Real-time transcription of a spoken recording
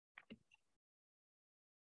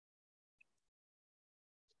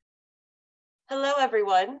Hello,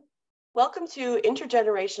 everyone. Welcome to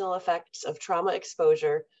Intergenerational Effects of Trauma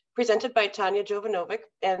Exposure, presented by Tanja Jovanovic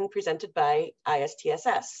and presented by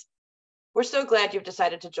ISTSS. We're so glad you've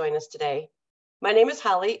decided to join us today. My name is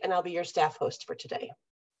Holly, and I'll be your staff host for today.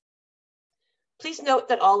 Please note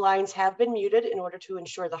that all lines have been muted in order to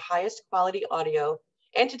ensure the highest quality audio,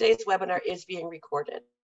 and today's webinar is being recorded.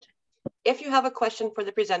 If you have a question for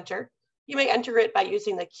the presenter, you may enter it by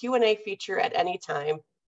using the Q&A feature at any time.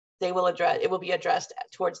 It will be addressed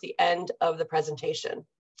towards the end of the presentation.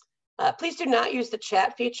 Please do not use the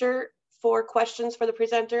chat feature for questions for the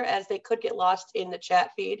presenter, as they could get lost in the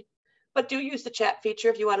chat feed, but do use the chat feature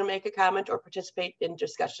if you want to make a comment or participate in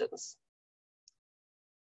discussions.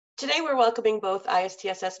 Today, we're welcoming both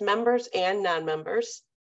ISTSS members and non-members.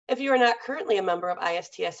 If you are not currently a member of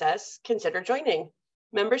ISTSS, consider joining.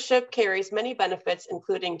 Membership carries many benefits,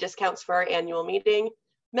 including discounts for our annual meeting,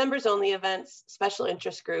 members-only events, special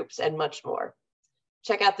interest groups, and much more.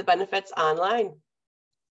 Check out the benefits online.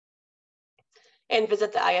 And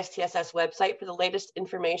visit the ISTSS website for the latest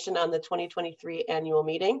information on the 2023 annual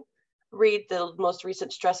meeting. Read the most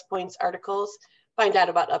recent Stress Points articles, find out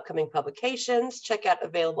about upcoming publications, check out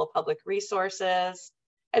available public resources,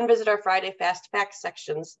 and visit our Friday Fast Facts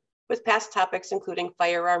sections with past topics including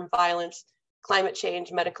firearm violence, climate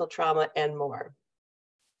change, medical trauma, and more.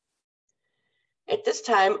 At this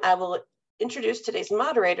time, I will introduce today's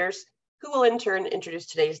moderators, who will in turn introduce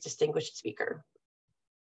today's distinguished speaker.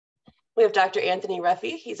 We have Dr. Anthony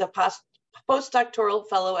Reffi. He's a postdoctoral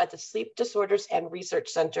fellow at the Sleep Disorders and Research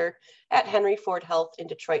Center at Henry Ford Health in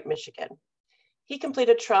Detroit, Michigan. He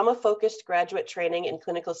completed trauma-focused graduate training in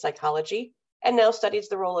clinical psychology and now studies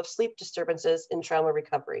the role of sleep disturbances in trauma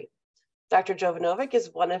recovery. Dr. Jovanovic is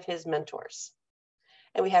one of his mentors.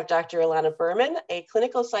 And we have Dr. Ilana Berman, a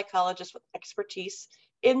clinical psychologist with expertise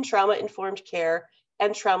in trauma-informed care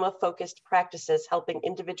and trauma-focused practices, helping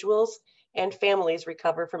individuals and families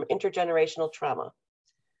recover from intergenerational trauma.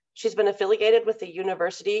 She's been affiliated with the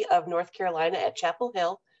University of North Carolina at Chapel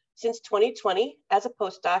Hill since 2020 as a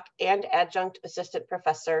postdoc and adjunct assistant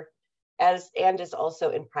professor, and is also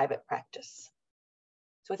in private practice.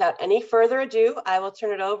 So without any further ado, I will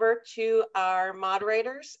turn it over to our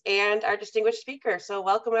moderators and our distinguished speaker. So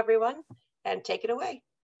welcome everyone, and take it away.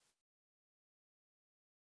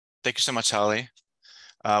 Thank you so much, Holly.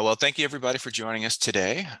 Well, thank you everybody for joining us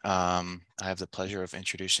today. I have the pleasure of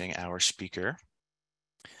introducing our speaker.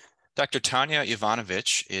 Dr. Tanja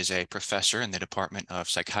Jovanovic is a professor in the Department of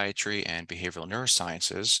Psychiatry and Behavioral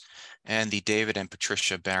Neurosciences and the David and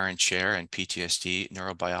Patricia Barron Chair in PTSD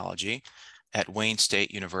Neurobiology at Wayne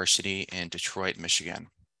State University in Detroit, Michigan.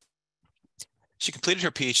 She completed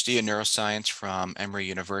her PhD in neuroscience from Emory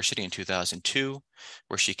University in 2002,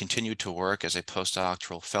 where she continued to work as a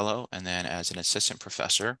postdoctoral fellow and then as an assistant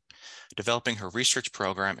professor, developing her research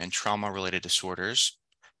program in trauma-related disorders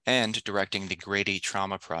and directing the Grady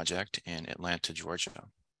Trauma Project in Atlanta, Georgia.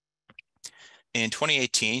 In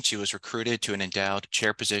 2018, she was recruited to an endowed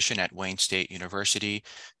chair position at Wayne State University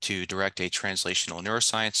to direct a translational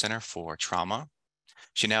neuroscience center for trauma.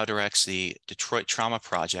 She now directs the Detroit Trauma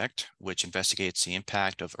Project, which investigates the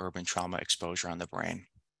impact of urban trauma exposure on the brain.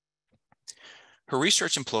 Her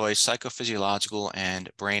research employs psychophysiological and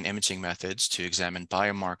brain imaging methods to examine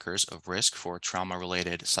biomarkers of risk for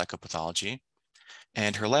trauma-related psychopathology,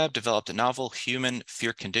 and her lab developed a novel human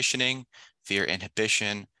fear conditioning, fear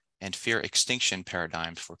inhibition, and fear extinction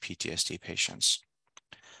paradigms for PTSD patients.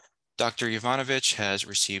 Dr. Jovanovic has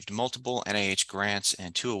received multiple NIH grants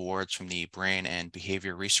and 2 awards from the Brain and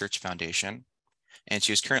Behavior Research Foundation, and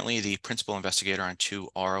she is currently the principal investigator on 2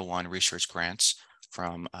 R01 research grants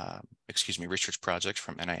from, research projects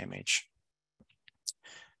from NIMH.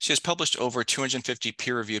 She has published over 250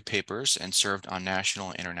 peer-reviewed papers and served on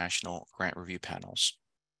national and international grant review panels.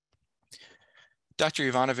 Dr.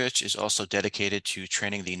 Jovanovic is also dedicated to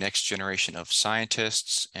training the next generation of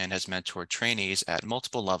scientists and has mentored trainees at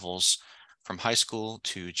multiple levels from high school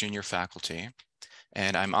to junior faculty,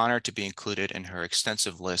 and I'm honored to be included in her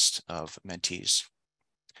extensive list of mentees.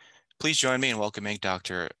 Please join me in welcoming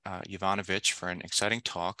Dr. Jovanovic for an exciting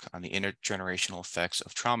talk on the intergenerational effects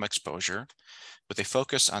of trauma exposure with a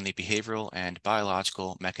focus on the behavioral and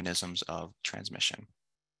biological mechanisms of transmission.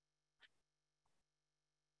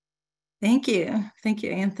 Thank you. Thank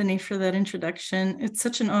you, Anthony, for that introduction. It's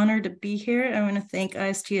such an honor to be here. I want to thank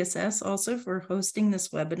ISTSS also for hosting this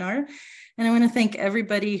webinar. And I want to thank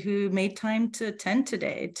everybody who made time to attend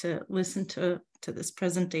today to listen to this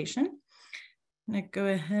presentation. I'm going to go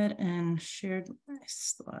ahead and share my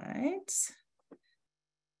slides.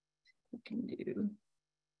 Can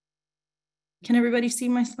everybody see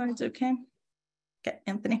my slides okay? Okay,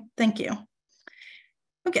 Anthony, thank you.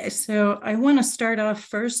 Okay, so I want to start off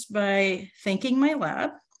first by thanking my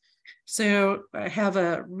lab. So I have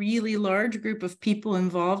a really large group of people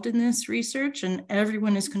involved in this research, and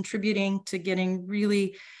everyone is contributing to getting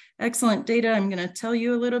really excellent data I'm going to tell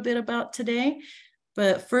you a little bit about today.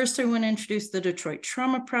 But first, I want to introduce the Detroit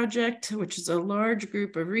Trauma Project, which is a large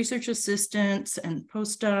group of research assistants and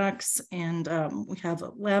postdocs. And we have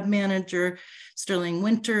a lab manager, Sterling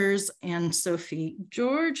Winters, and Sophie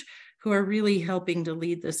George, who are really helping to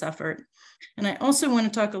lead this effort. And I also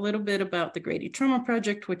want to talk a little bit about the Grady Trauma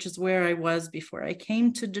Project, which is where I was before I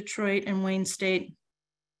came to Detroit and Wayne State.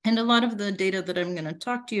 And a lot of the data that I'm going to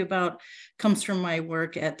talk to you about comes from my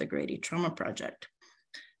work at the Grady Trauma Project.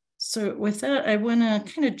 So with that, I want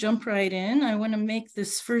to kind of jump right in. I want to make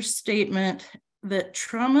this first statement that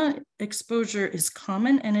trauma exposure is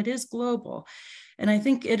common and it is global. And I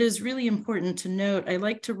think it is really important to note, I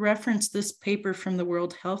like to reference this paper from the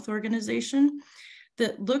World Health Organization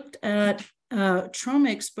that looked at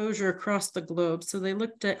trauma exposure across the globe. So they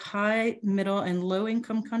looked at high, middle, and low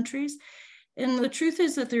income countries. And the truth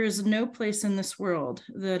is that there is no place in this world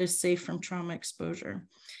that is safe from trauma exposure.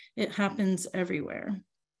 It happens everywhere.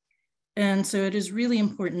 And so it is really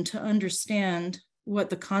important to understand what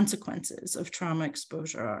the consequences of trauma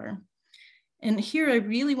exposure are. And here I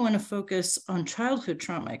really want to focus on childhood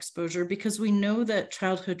trauma exposure because we know that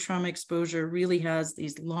childhood trauma exposure really has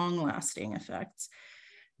these long-lasting effects.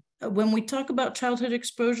 When we talk about childhood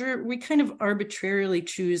exposure, we kind of arbitrarily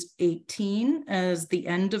choose 18 as the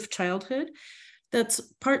end of childhood. That's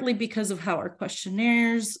partly because of how our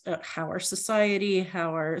questionnaires, how our society, how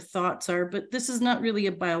our thoughts are, but this is not really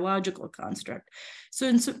a biological construct. So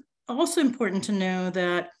it's also important to know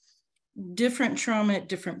that different trauma at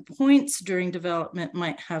different points during development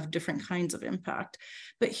might have different kinds of impact.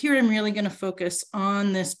 But here I'm really going to focus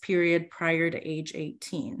on this period prior to age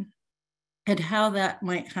 18 and how that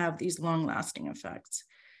might have these long-lasting effects.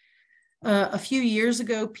 A few years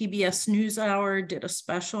ago, PBS NewsHour did a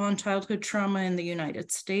special on childhood trauma in the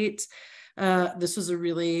United States. This was a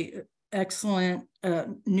really excellent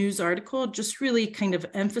news article, just really kind of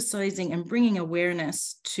emphasizing and bringing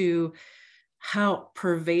awareness to how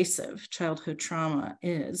pervasive childhood trauma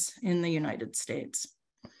is in the United States.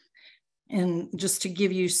 And just to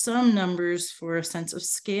give you some numbers for a sense of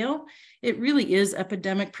scale, it really is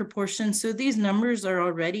epidemic proportion. So these numbers are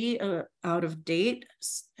already out of date.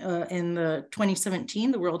 In the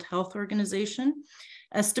 2017, the World Health Organization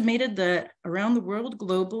estimated that around the world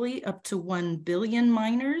globally, up to 1 billion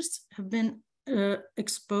minors have been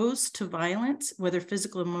exposed to violence, whether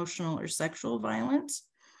physical, emotional, or sexual violence.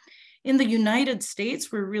 In the United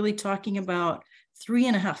States, we're really talking about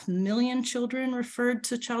 3.5 million children referred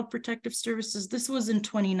to Child Protective Services. This was in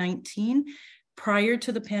 2019, prior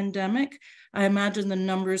to the pandemic. I imagine the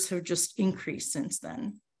numbers have just increased since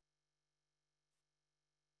then.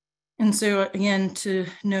 And so again, to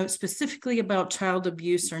note specifically about child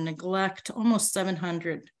abuse or neglect, almost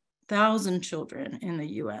 700,000 children in the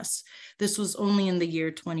US. This was only in the year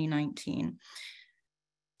 2019.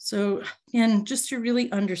 So again, just to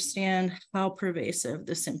really understand how pervasive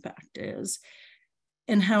this impact is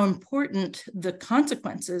and how important the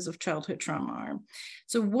consequences of childhood trauma are.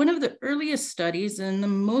 So one of the earliest studies and the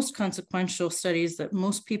most consequential studies that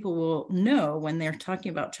most people will know when they're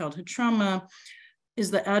talking about childhood trauma is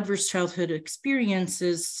the Adverse Childhood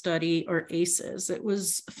Experiences Study, or ACEs. It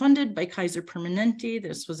was funded by Kaiser Permanente.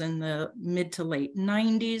 This was in the mid to late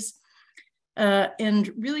 90s.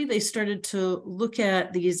 And really, they started to look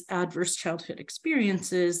at these adverse childhood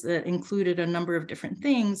experiences that included a number of different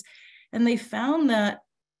things. And they found that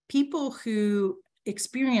people who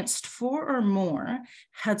experienced 4 or more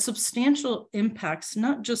had substantial impacts,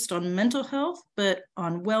 not just on mental health, but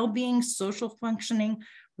on well-being, social functioning,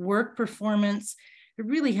 work performance. It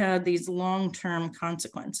really had these long-term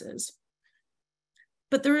consequences.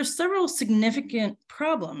 But there are several significant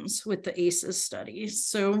problems with the ACEs studies.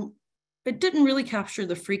 So it didn't really capture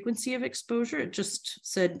the frequency of exposure. It just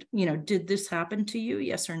said, did this happen to you?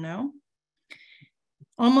 Yes or no.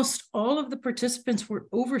 Almost all of the participants were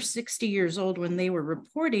over 60 years old when they were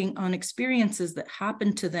reporting on experiences that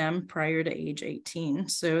happened to them prior to age 18.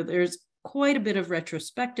 So there's quite a bit of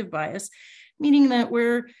retrospective bias, meaning that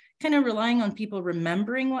we're kind of relying on people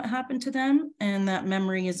remembering what happened to them, and that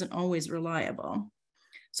memory isn't always reliable.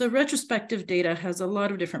 So retrospective data has a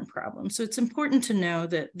lot of different problems. So it's important to know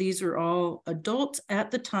that these were all adults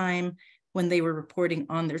at the time when they were reporting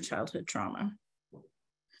on their childhood trauma.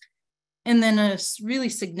 And then a really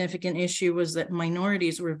significant issue was that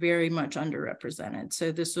minorities were very much underrepresented.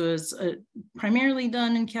 So this was primarily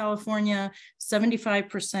done in California.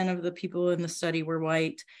 75% of the people in the study were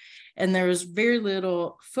white. And there was very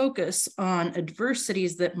little focus on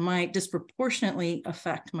adversities that might disproportionately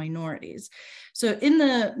affect minorities. So in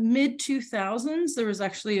the mid-2000s, there was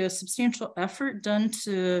actually a substantial effort done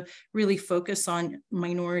to really focus on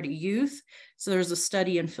minority youth. So there's a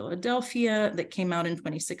study in Philadelphia that came out in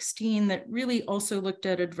 2016 that really also looked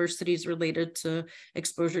at adversities related to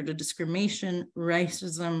exposure to discrimination,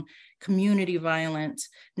 racism, community violence,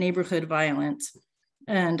 neighborhood violence.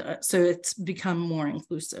 And so it's become more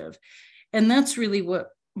inclusive. And that's really what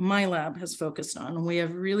my lab has focused on. We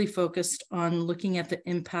have really focused on looking at the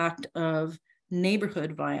impact of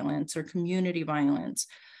neighborhood violence or community violence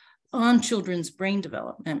on children's brain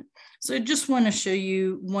development. So I just want to show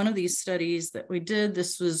you one of these studies that we did.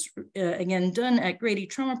 This was, again, done at Grady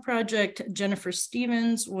Trauma Project. Jennifer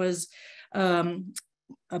Stevens was a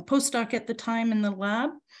postdoc at the time in the lab.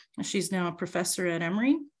 She's now a professor at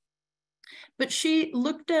Emory. But she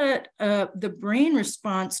looked at the brain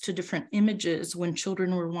response to different images when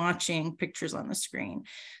children were watching pictures on the screen.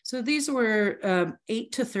 So these were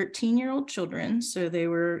 8 to 13-year-old children. So they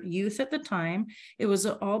were youth at the time. It was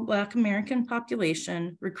an all-Black American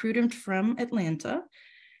population recruited from Atlanta.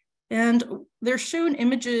 And they're shown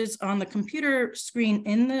images on the computer screen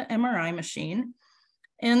in the MRI machine.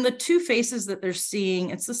 And the two faces that they're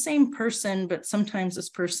seeing, it's the same person, but sometimes this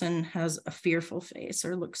person has a fearful face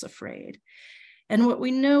or looks afraid. And what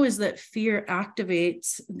we know is that fear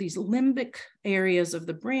activates these limbic areas of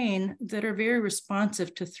the brain that are very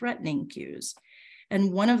responsive to threatening cues.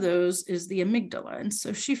 And one of those is the amygdala. And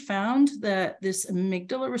so she found that this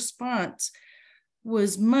amygdala response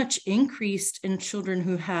was much increased in children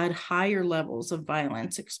who had higher levels of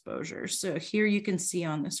violence exposure. So here you can see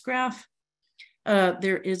on this graph,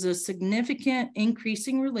 there is a significant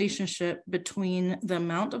increasing relationship between the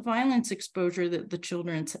amount of violence exposure that the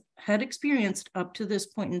children had experienced up to this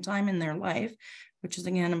point in time in their life, which is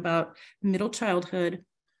again about middle childhood,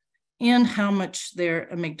 and how much their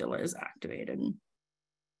amygdala is activated.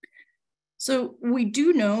 So we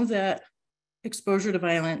do know that exposure to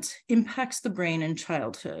violence impacts the brain in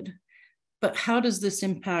childhood, but how does this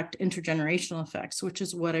impact intergenerational effects, which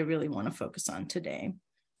is what I really want to focus on today.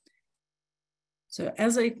 So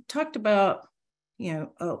as I talked about, a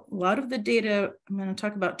lot of the data I'm going to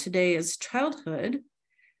talk about today is childhood,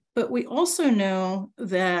 but we also know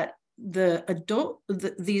that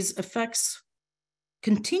these effects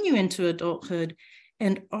continue into adulthood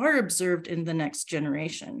and are observed in the next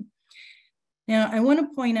generation. Now, I want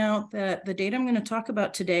to point out that the data I'm going to talk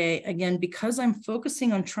about today, again, because I'm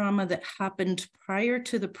focusing on trauma that happened prior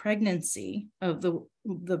to the pregnancy of the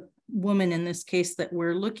woman in this case that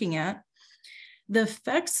we're looking at, the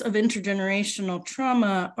effects of intergenerational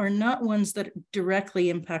trauma are not ones that directly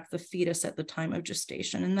impact the fetus at the time of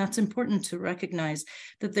gestation. And that's important to recognize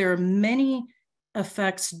that there are many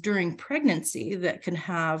effects during pregnancy that can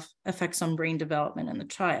have effects on brain development in the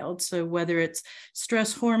child. So whether it's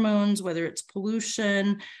stress hormones, whether it's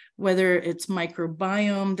pollution, whether it's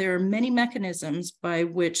microbiome, there are many mechanisms by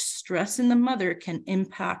which stress in the mother can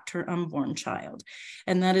impact her unborn child.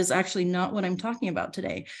 And that is actually not what I'm talking about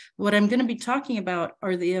today. What I'm going to be talking about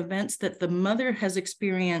are the events that the mother has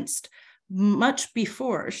experienced much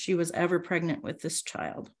before she was ever pregnant with this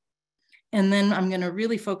child. And then I'm going to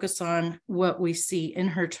really focus on what we see in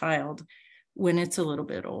her child when it's a little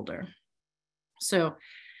bit older. So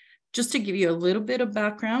just to give you a little bit of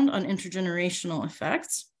background on intergenerational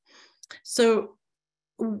effects. So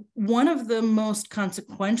one of the most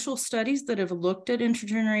consequential studies that have looked at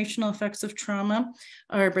intergenerational effects of trauma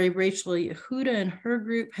are by Rachel Yehuda and her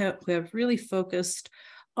group who have really focused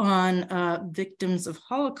on victims of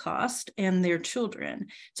Holocaust and their children.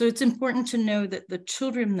 So it's important to know that the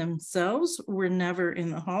children themselves were never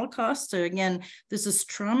in the Holocaust. So again, this is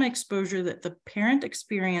trauma exposure that the parent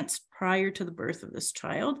experienced prior to the birth of this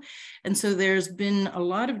child. And so there's been a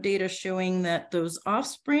lot of data showing that those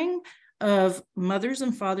offspring of mothers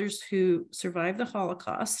and fathers who survived the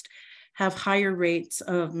Holocaust have higher rates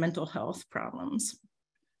of mental health problems.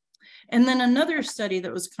 And then another study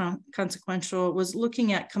that was consequential was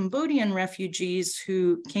looking at Cambodian refugees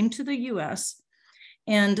who came to the US,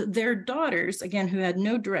 and their daughters, again, who had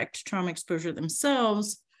no direct trauma exposure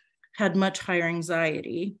themselves, had much higher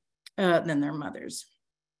anxiety than their mothers.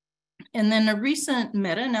 And then a recent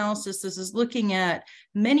meta-analysis, this is looking at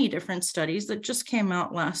many different studies that just came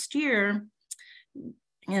out last year,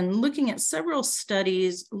 and looking at several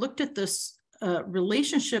studies, looked at this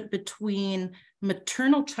relationship between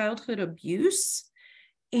maternal childhood abuse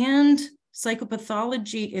and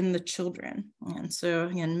psychopathology in the children. And so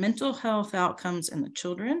again, mental health outcomes in the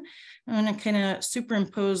children. I'm going to kind of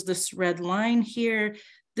superimpose this red line here.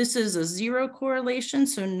 This is a zero correlation,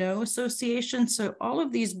 so no association. So all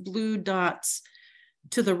of these blue dots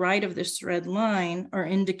to the right of this red line are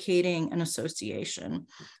indicating an association.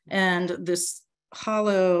 And this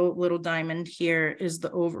hollow little diamond here is the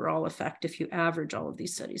overall effect if you average all of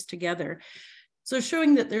these studies together. So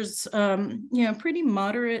showing that there's pretty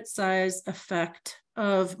moderate size effect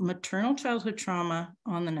of maternal childhood trauma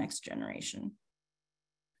on the next generation.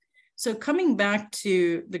 So coming back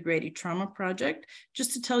to the Grady Trauma Project,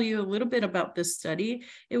 just to tell you a little bit about this study,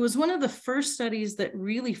 it was one of the first studies that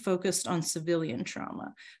really focused on civilian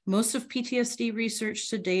trauma. Most of PTSD research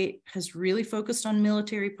to date has really focused on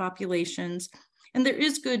military populations, and there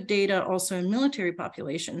is good data also in military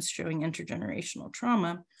populations showing intergenerational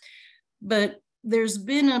trauma, but there's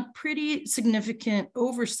been a pretty significant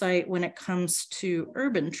oversight when it comes to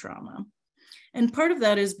urban trauma. And part of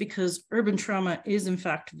that is because urban trauma is in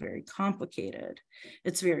fact very complicated.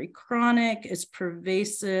 It's very chronic, it's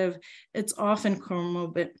pervasive, it's often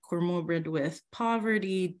comorbid with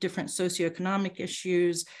poverty, different socioeconomic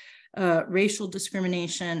issues, racial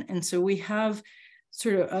discrimination. And so we have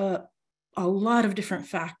sort of a lot of different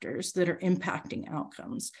factors that are impacting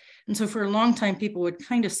outcomes. And so for a long time, people would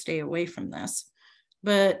kind of stay away from this.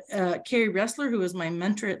 But Carrie Ressler, who was my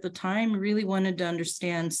mentor at the time, really wanted to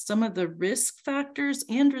understand some of the risk factors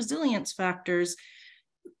and resilience factors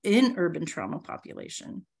in urban trauma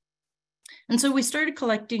population. And so we started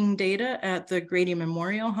collecting data at the Grady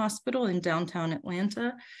Memorial Hospital in downtown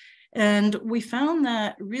Atlanta. And we found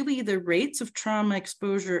that really the rates of trauma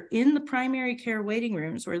exposure in the primary care waiting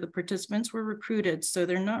rooms where the participants were recruited, so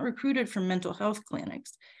they're not recruited from mental health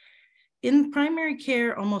clinics. In primary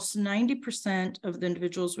care, almost 90% of the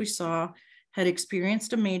individuals we saw had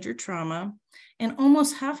experienced a major trauma, and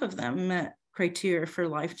almost half of them met criteria for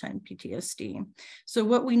lifetime PTSD. So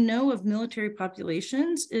what we know of military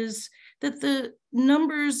populations is that the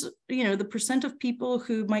numbers, the percent of people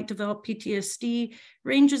who might develop PTSD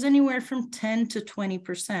ranges anywhere from 10 to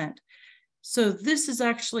 20%. So this is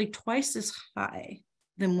actually twice as high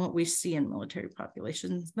than what we see in military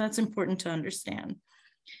populations. That's important to understand.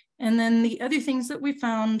 And then the other things that we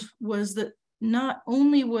found was that not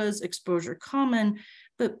only was exposure common,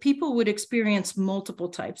 but people would experience multiple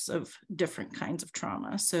types of different kinds of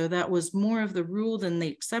trauma. So that was more of the rule than the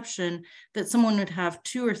exception, that someone would have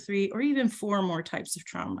 2 or 3 or even 4 more types of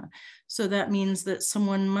trauma. So that means that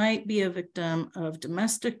someone might be a victim of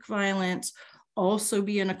domestic violence, also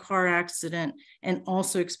be in a car accident, and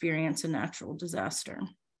also experience a natural disaster.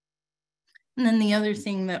 And then the other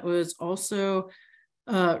thing that was also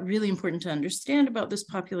really important to understand about this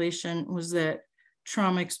population was that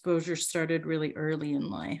trauma exposure started really early in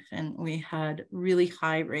life, and we had really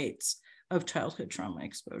high rates of childhood trauma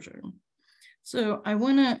exposure. So I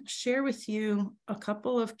want to share with you a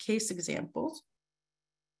couple of case examples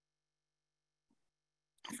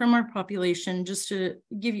from our population, just to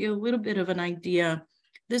give you a little bit of an idea.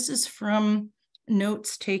 This is from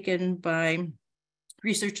notes taken by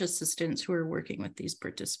research assistants who are working with these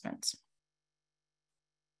participants.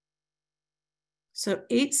 So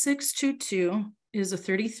 8622 is a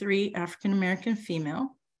 33-year-old African-American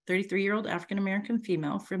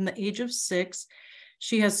female. From the age of 6,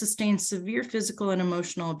 she has sustained severe physical and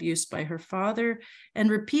emotional abuse by her father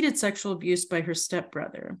and repeated sexual abuse by her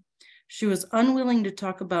stepbrother. She was unwilling to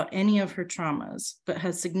talk about any of her traumas, but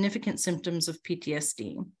has significant symptoms of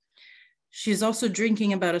PTSD. She is also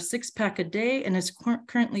drinking about a 6-pack a day and is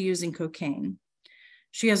currently using cocaine.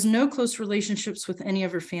 She has no close relationships with any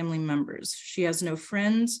of her family members. She has no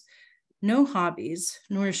friends, no hobbies,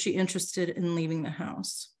 nor is she interested in leaving the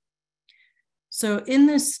house. So in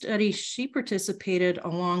this study, she participated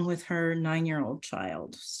along with her 9-year-old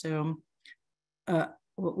child. So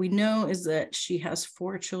what we know is that she has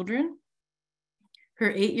 4 children.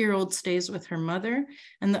 Her 8-year-old stays with her mother,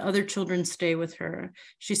 and the other children stay with her.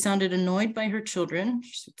 She sounded annoyed by her children.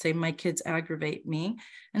 She would say, "My kids aggravate me,"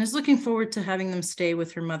 and is looking forward to having them stay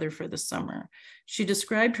with her mother for the summer. She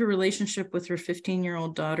described her relationship with her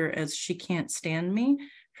 15-year-old daughter as "she can't stand me,"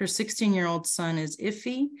 her 16-year-old son as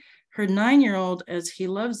 "iffy," her 9-year-old as "he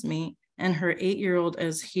loves me," and her 8-year-old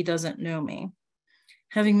as "he doesn't know me."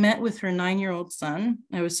 Having met with her 9-year-old son,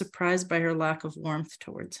 I was surprised by her lack of warmth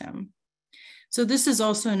towards him. So this is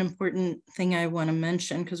also an important thing I want to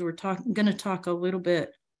mention, because we're going to talk a little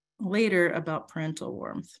bit later about parental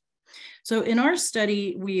warmth. So in our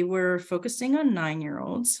study, we were focusing on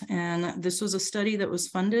 9-year-olds, and this was a study that was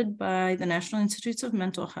funded by the National Institutes of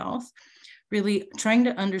Mental Health, really trying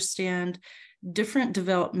to understand different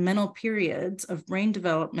developmental periods of brain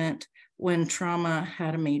development when trauma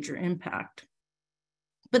had a major impact.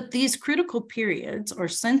 But these critical periods or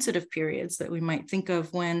sensitive periods that we might think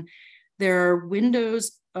of when there are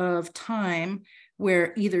windows of time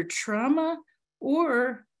where either trauma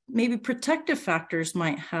or maybe protective factors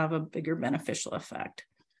might have a bigger beneficial effect.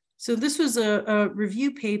 So this was a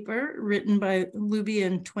review paper written by Luby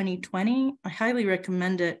in 2020. I highly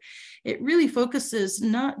recommend it. It really focuses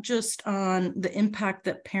not just on the impact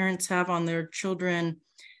that parents have on their children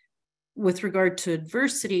with regard to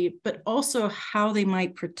adversity, but also how they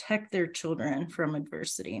might protect their children from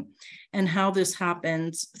adversity and how this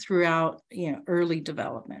happens throughout, early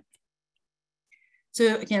development.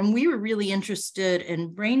 So again, we were really interested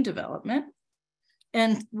in brain development,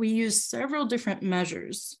 and we used several different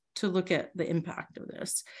measures to look at the impact of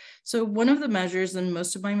this. So one of the measures, and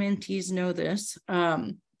most of my mentees know this,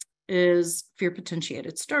 is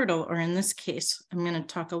fear-potentiated startle, or in this case, I'm going to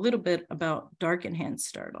talk a little bit about dark enhanced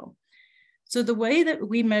startle. So the way that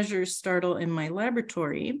we measure startle in my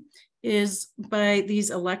laboratory is by these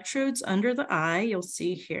electrodes under the eye, you'll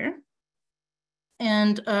see here.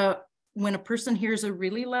 And when a person hears a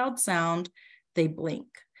really loud sound, they blink.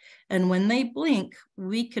 And when they blink,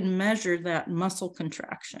 we can measure that muscle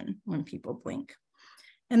contraction when people blink.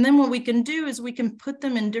 And then what we can do is we can put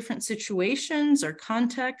them in different situations or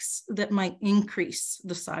contexts that might increase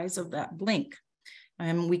the size of that blink.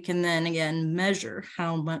 And we can then again measure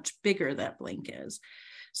how much bigger that blink is.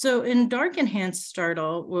 So in dark enhanced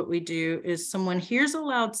startle, what we do is someone hears a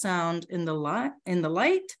loud sound in the light,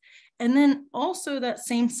 and then also that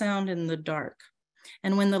same sound in the dark.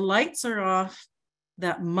 And when the lights are off,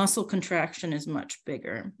 that muscle contraction is much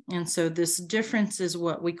bigger. And so this difference is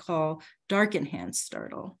what we call dark enhanced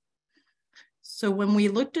startle. So when we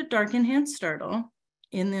looked at dark enhanced startle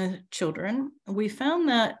in the children, we found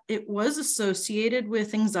that it was associated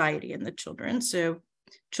with anxiety in the children. So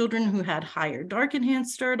children who had higher dark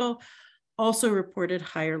enhanced startle also reported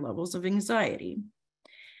higher levels of anxiety.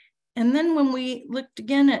 And then when we looked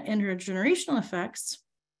again at intergenerational effects,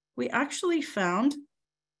 we actually found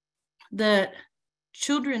that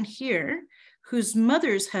children here whose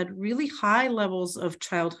mothers had really high levels of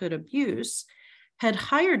childhood abuse had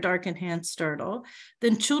higher dark enhanced startle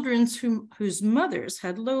than children whose mothers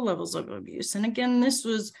had low levels of abuse. And again, this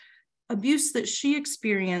was abuse that she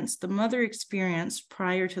experienced, the mother experienced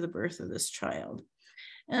prior to the birth of this child.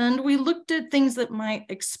 And we looked at things that might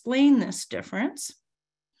explain this difference.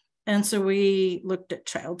 And so we looked at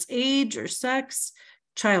child's age or sex,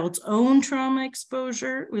 child's own trauma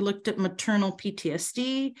exposure. We looked at maternal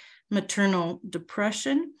PTSD, maternal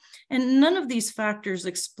depression, and none of these factors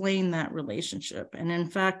explain that relationship. And in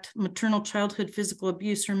fact, maternal childhood physical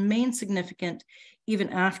abuse remained significant even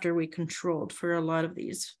after we controlled for a lot of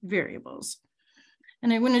these variables.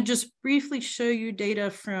 And I want to just briefly show you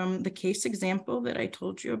data from the case example that I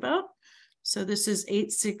told you about. So this is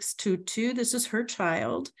 8622. This is her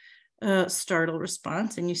child. Startle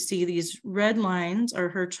response, and you see these red lines are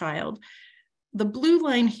her child. The blue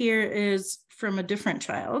line here is from a different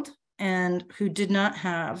child and who did not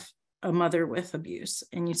have a mother with abuse,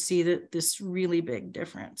 and you see that this really big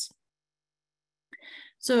difference.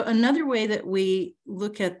 So another way that we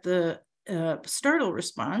look at the startle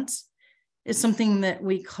response is something that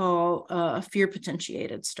we call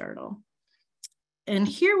fear-potentiated startle. And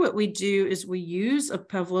here what we do is we use a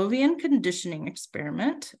Pavlovian conditioning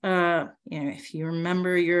experiment. If you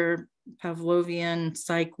remember your Pavlovian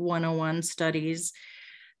Psych 101 studies,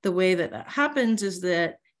 the way that that happens is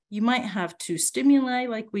that you might have two stimuli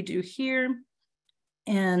like we do here.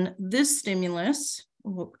 And this stimulus,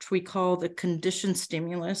 which we call the conditioned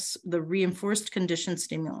stimulus, the reinforced conditioned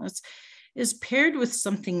stimulus, is paired with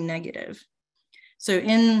something negative. So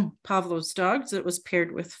in Pavlov's dogs, it was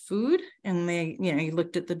paired with food, and you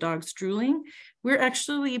looked at the dogs drooling. We're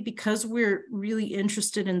actually, because we're really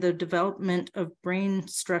interested in the development of brain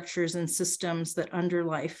structures and systems that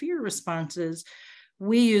underlie fear responses,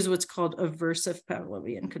 we use what's called aversive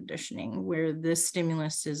Pavlovian conditioning, where this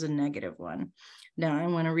stimulus is a negative one. Now, I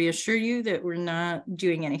want to reassure you that we're not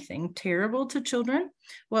doing anything terrible to children.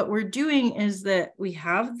 What we're doing is that we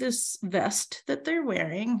have this vest that they're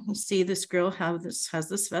wearing. You see this girl has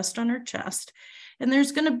this vest on her chest, and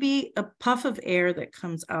there's going to be a puff of air that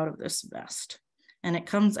comes out of this vest. And it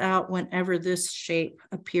comes out whenever this shape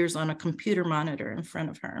appears on a computer monitor in front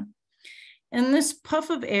of her. And this puff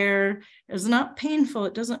of air is not painful.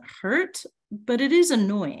 It doesn't hurt, but it is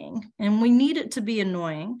annoying. And we need it to be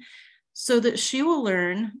annoying so that she will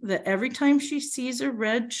learn that every time she sees a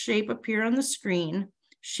red shape appear on the screen,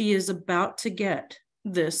 she is about to get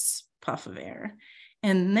this puff of air.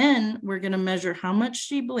 And then we're going to measure how much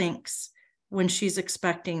she blinks when she's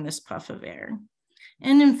expecting this puff of air.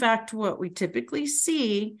 And in fact, what we typically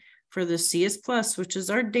see for the CS plus, which is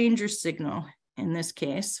our danger signal in this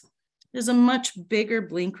case, is a much bigger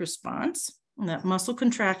blink response. And that muscle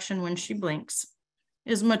contraction when she blinks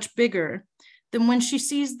is much bigger than when she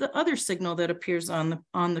sees the other signal that appears on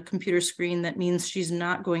the computer screen that means she's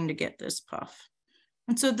not going to get this puff.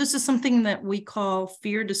 And so this is something that we call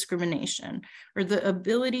fear discrimination, or the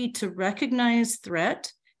ability to recognize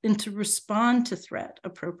threat and to respond to threat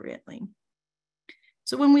appropriately.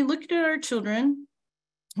 So when we looked at our children,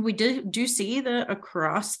 we do see that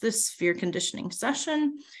across this fear conditioning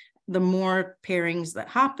session, the more pairings that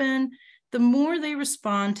happen, the more they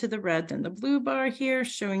respond to the red than the blue bar here,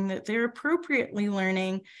 showing that they're appropriately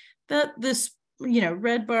learning that this,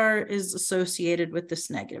 red bar is associated with this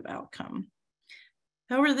negative outcome.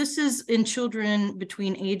 However, this is in children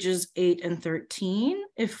between ages 8 and 13.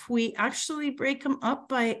 If we actually break them up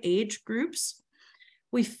by age groups,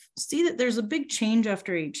 we see that there's a big change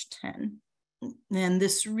after age 10. And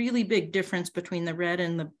this really big difference between the red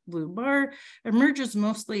and the blue bar emerges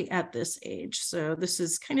mostly at this age. So this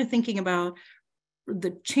is kind of thinking about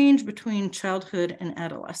the change between childhood and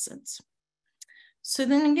adolescence. So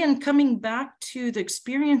then again, coming back to the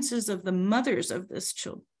experiences of the mothers of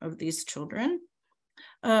these children,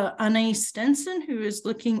 Anais Stenson, who is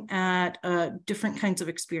looking at different kinds of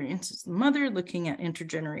experiences, the mother looking at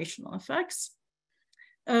intergenerational effects.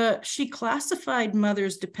 She classified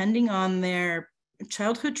mothers depending on their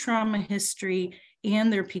childhood trauma history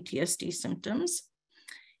and their PTSD symptoms.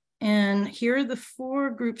 And here are the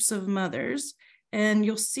 4 groups of mothers. And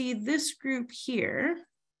you'll see this group here,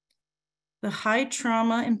 the high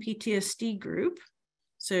trauma and PTSD group.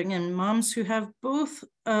 So again, moms who have both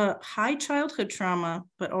high childhood trauma,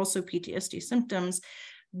 but also PTSD symptoms,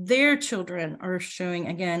 their children are showing,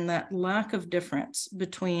 again, that lack of difference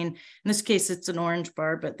between, in this case, it's an orange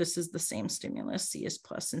bar, but this is the same stimulus, CS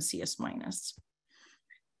plus and CS minus.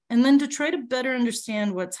 And then to try to better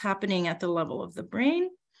understand what's happening at the level of the brain,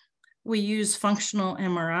 we use functional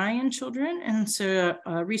MRI in children. And so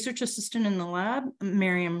a research assistant in the lab,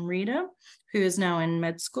 Miriam Rita, who is now in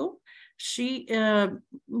med school, she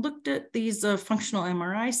looked at these functional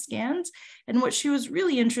MRI scans, and what she was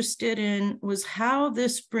really interested in was how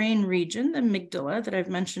this brain region, the amygdala that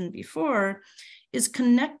I've mentioned before, is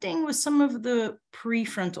connecting with some of the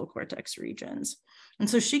prefrontal cortex regions. And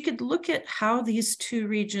so she could look at how these 2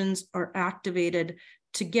 regions are activated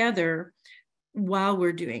together while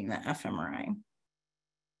we're doing the fMRI.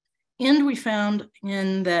 And we found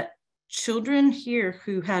in that children here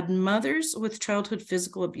who had mothers with childhood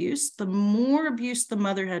physical abuse, the more abuse the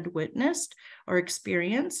mother had witnessed or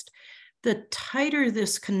experienced, the tighter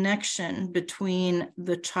this connection between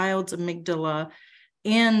the child's amygdala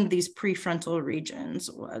and these prefrontal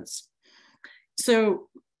regions was. So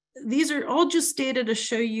these are all just data to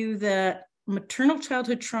show you that maternal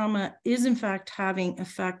childhood trauma is in fact having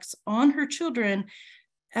effects on her children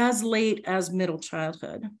as late as middle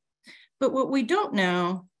childhood. But what we don't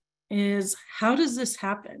know is, how does this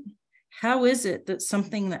happen? How is it that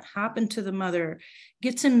something that happened to the mother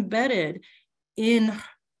gets embedded in,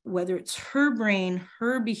 whether it's her brain,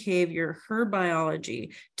 her behavior, her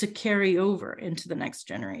biology, to carry over into the next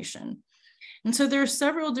generation? And so there are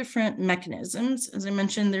several different mechanisms. As I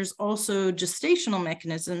mentioned, there's also gestational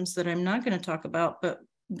mechanisms that I'm not going to talk about, but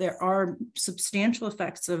there are substantial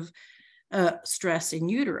effects of stress in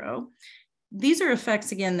utero. These are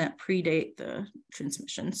effects, again, that predate the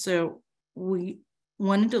transmission. So we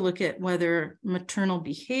wanted to look at whether maternal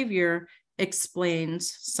behavior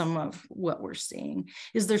explains some of what we're seeing.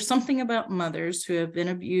 Is there something about mothers who have been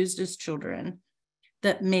abused as children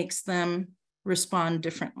that makes them respond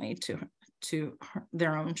differently to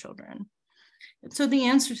their own children? And so the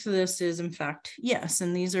answer to this is, in fact, yes.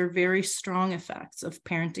 And these are very strong effects of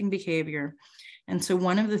parenting behavior. And so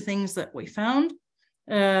one of the things that we found,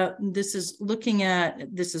 this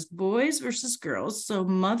is boys versus girls. So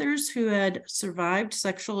mothers who had survived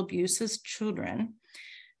sexual abuse as children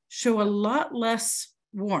show a lot less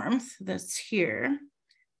warmth, that's here,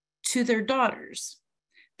 to their daughters.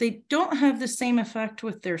 They don't have the same effect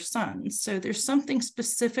with their sons. So there's something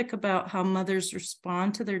specific about how mothers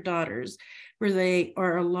respond to their daughters where they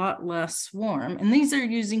are a lot less warm. And these are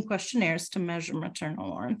using questionnaires to measure maternal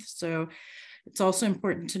warmth. So it's also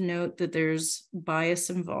important to note that there's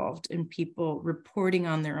bias involved in people reporting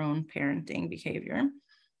on their own parenting behavior.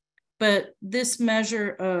 But this measure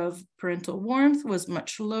of parental warmth was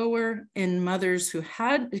much lower in mothers who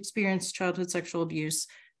had experienced childhood sexual abuse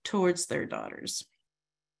towards their daughters.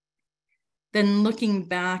 Then looking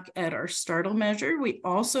back at our startle measure, we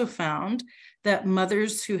also found that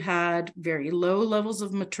mothers who had very low levels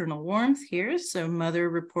of maternal warmth here, so mother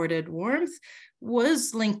reported warmth,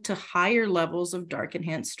 was linked to higher levels of dark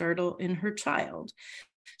enhanced startle in her child.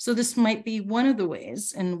 So this might be one of the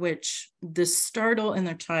ways in which this startle in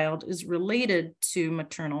their child is related to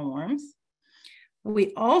maternal warmth.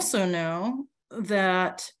 We also know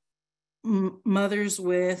that mothers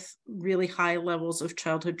with really high levels of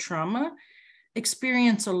childhood trauma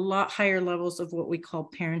experience a lot higher levels of what we call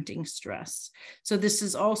parenting stress. So this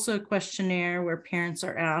is also a questionnaire where parents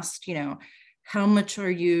are asked, how much are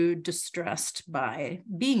you distressed by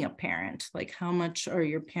being a parent? Like, how much are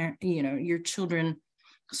your your children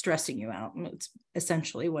stressing you out? And it's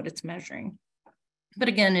essentially what it's measuring. But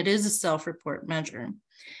again, it is a self-report measure.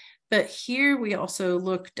 But here we also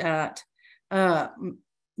looked at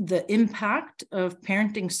the impact of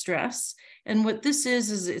parenting stress. And what this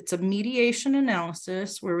is it's a mediation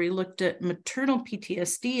analysis where we looked at maternal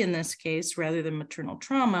PTSD in this case, rather than maternal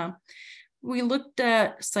trauma. We looked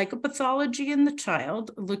at psychopathology in the child,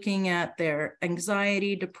 looking at their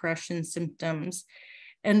anxiety, depression symptoms.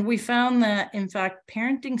 And we found that, in fact,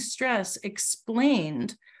 parenting stress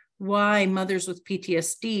explained why mothers with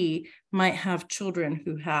PTSD might have children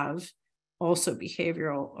who have also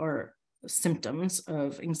behavioral or symptoms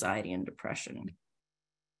of anxiety and depression.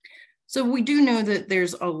 So we do know that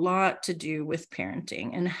there's a lot to do with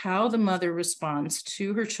parenting, and how the mother responds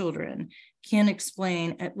to her children can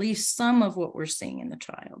explain at least some of what we're seeing in the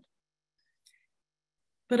child.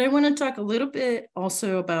 But I want to talk a little bit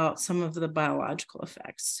also about some of the biological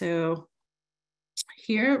effects. So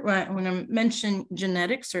here, when I mention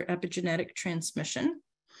genetics or epigenetic transmission,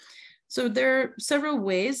 so there are several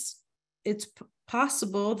ways it's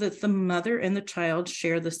possible that the mother and the child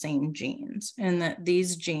share the same genes, and that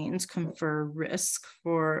these genes confer risk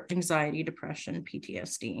for anxiety, depression,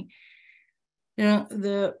 PTSD.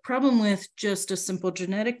 The problem with just a simple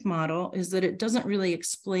genetic model is that it doesn't really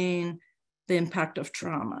explain the impact of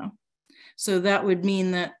trauma. So that would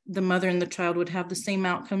mean that the mother and the child would have the same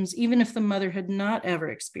outcomes, even if the mother had not ever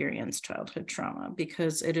experienced childhood trauma,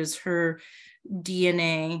 because it is her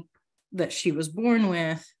DNA that she was born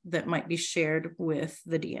with that might be shared with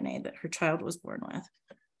the DNA that her child was born with.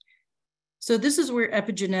 So this is where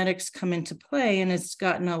epigenetics come into play, and it's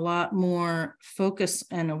gotten a lot more focus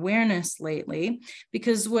and awareness lately,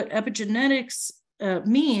 because what epigenetics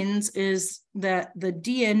means is that the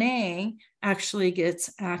DNA actually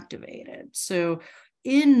gets activated. So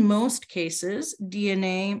in most cases,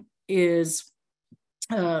 DNA is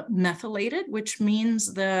methylated, which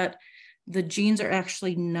means that the genes are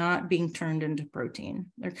actually not being turned into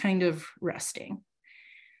protein. They're kind of resting.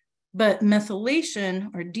 But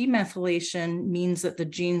methylation or demethylation means that the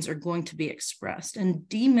genes are going to be expressed, and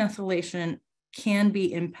demethylation can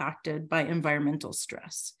be impacted by environmental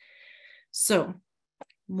stress. So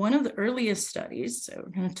one of the earliest studies, so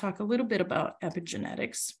we're going to talk a little bit about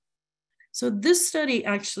epigenetics. So this study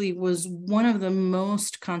actually was one of the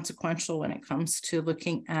most consequential when it comes to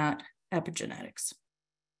looking at epigenetics.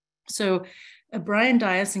 So Brian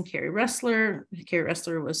Dias and Carrie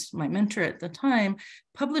Ressler was my mentor at the time,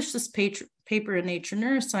 published this paper in Nature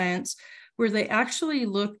Neuroscience, where they actually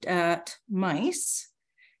looked at mice,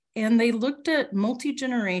 and they looked at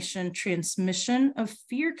multi-generation transmission of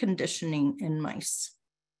fear conditioning in mice.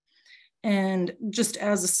 And just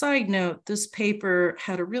as a side note, this paper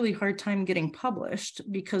had a really hard time getting published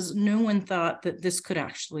because no one thought that this could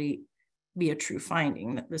actually be a true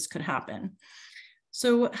finding, that this could happen.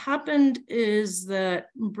 So what happened is that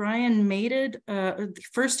Brian mated,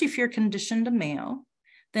 first he fear conditioned a male.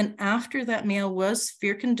 Then after that male was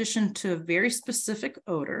fear conditioned to a very specific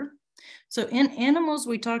odor. So in animals,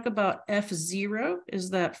 we talk about F0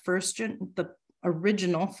 is that first the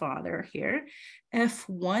original father here.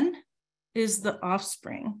 F1 is the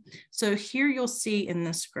offspring. So here you'll see in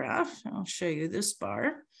this graph, I'll show you this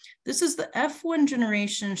bar. This is the F1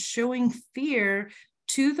 generation showing fear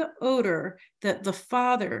to the odor that the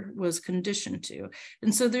father was conditioned to.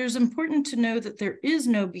 And so there's important to know that there is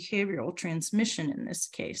no behavioral transmission in this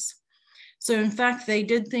case. So in fact, they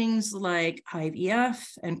did things like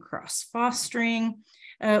IVF and cross-fostering.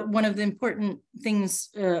 One of the important things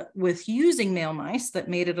with using male mice that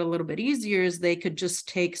made it a little bit easier is they could just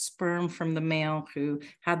take sperm from the male who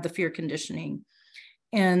had the fear conditioning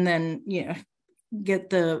and then, get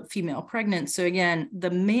the female pregnant. So again,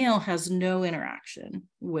 the male has no interaction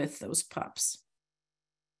with those pups.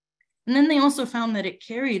 And then they also found that it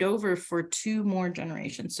carried over for 2 more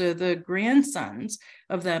generations. So the grandsons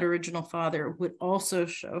of that original father would also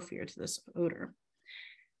show fear to this odor.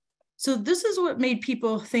 So this is what made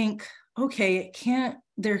people think, okay,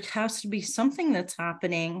 there has to be something that's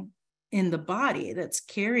happening in the body that's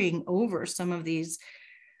carrying over some of these,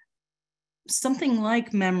 something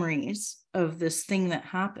like memories of this thing that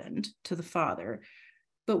happened to the father,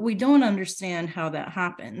 but we don't understand how that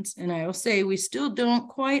happens. And I will say we still don't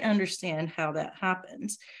quite understand how that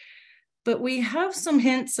happens, but we have some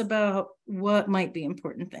hints about what might be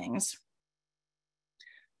important things.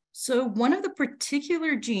 So one of the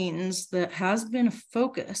particular genes that has been a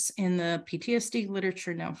focus in the PTSD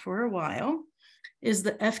literature now for a while is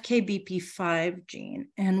the FKBP5 gene.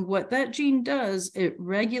 And what that gene does, it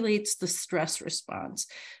regulates the stress response.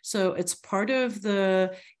 So it's part of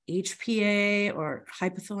the HPA, or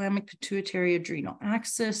hypothalamic pituitary adrenal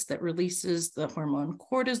axis, that releases the hormone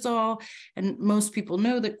cortisol. And most people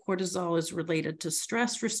know that cortisol is related to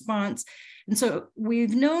stress response. And so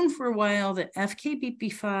we've known for a while that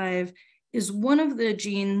FKBP5 is one of the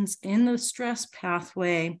genes in the stress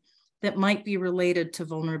pathway that might be related to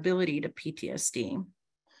vulnerability to PTSD.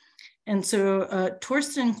 And so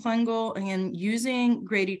Torsten Klengel, again, using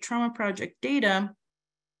Grady Trauma Project data,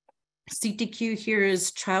 CTQ here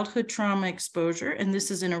is childhood trauma exposure, and this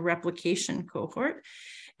is in a replication cohort.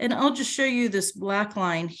 And I'll just show you this black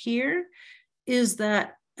line here is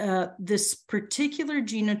that this particular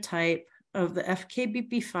genotype of the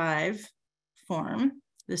FKBP5 form,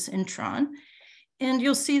 this intron, and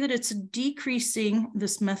you'll see that it's decreasing,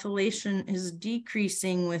 this methylation is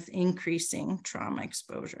decreasing with increasing trauma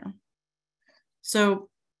exposure. So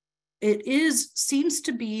it seems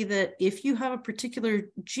to be that if you have a particular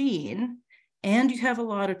gene and you have a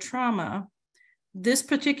lot of trauma, this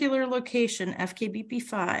particular location,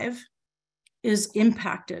 FKBP5, is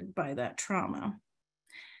impacted by that trauma.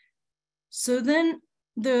 So then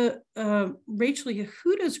the Rachel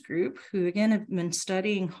Yehuda's group, who again have been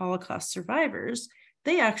studying Holocaust survivors,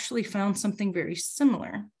 they actually found something very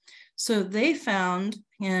similar. So they found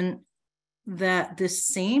that this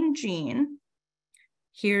same gene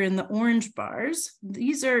here in the orange bars,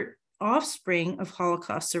 these are offspring of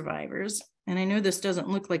Holocaust survivors. And I know this doesn't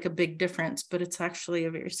look like a big difference, but it's actually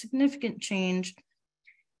a very significant change.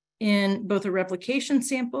 In both a replication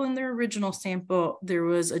sample and their original sample, there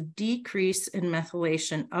was a decrease in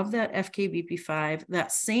methylation of that FKBP5,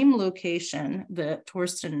 that same location that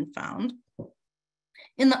Torsten found,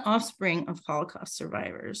 in the offspring of Holocaust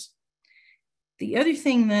survivors. The other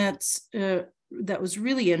thing that was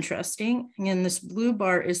really interesting, and this blue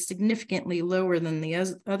bar is significantly lower than the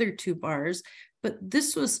other two bars, but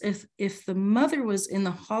this was if the mother was in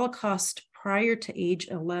the Holocaust prior to age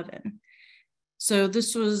 11. So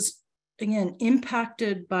this was, again,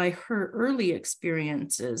 impacted by her early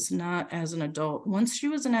experiences, not as an adult. Once she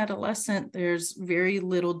was an adolescent, there's very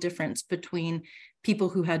little difference between people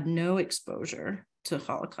who had no exposure to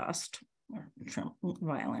Holocaust or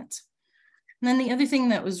violence. And then the other thing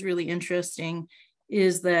that was really interesting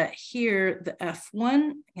is that here the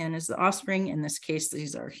F1 and is the offspring. In this case,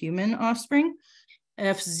 these are human offspring.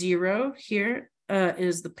 F0 here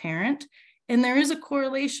is the parent. And there is a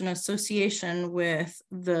correlation, association with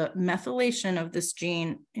the methylation of this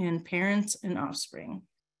gene in parents and offspring.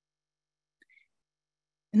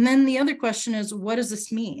 And then the other question is, what does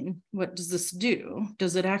this mean? What does this do?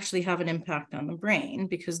 Does it actually have an impact on the brain?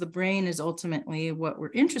 Because the brain is ultimately what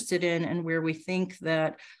we're interested in and where we think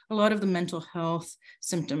that a lot of the mental health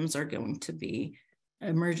symptoms are going to be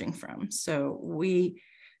emerging from. So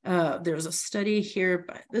there's a study here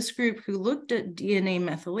by this group who looked at DNA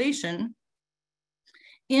methylation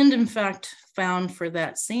and in fact found for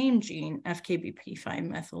that same gene, FKBP5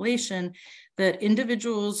 methylation, that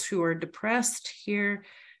individuals who are depressed here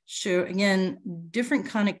show, again, different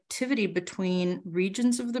connectivity between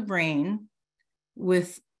regions of the brain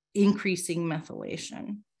with increasing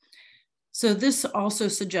methylation. So this also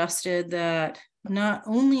suggested that not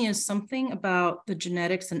only is something about the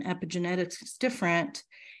genetics and epigenetics different,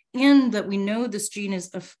 and that we know this gene is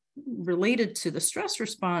related to the stress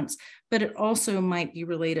response, but it also might be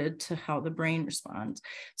related to how the brain responds.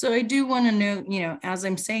 So I do want to note, as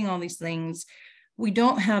I'm saying all these things, we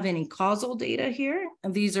don't have any causal data here.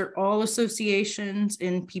 These are all associations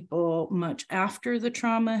in people much after the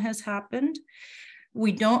trauma has happened.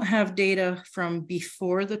 We don't have data from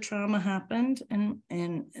before the trauma happened in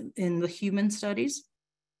the human studies.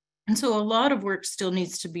 And so a lot of work still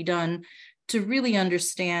needs to be done to really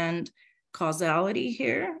understand causality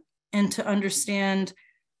here and to understand,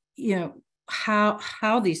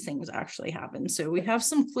 how these things actually happen. So we have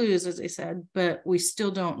some clues, as I said, but we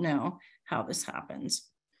still don't know how this happens.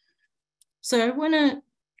 So I want to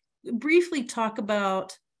briefly talk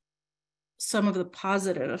about some of the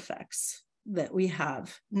positive effects that we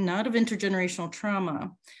have, not of intergenerational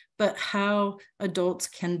trauma, but how adults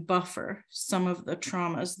can buffer some of the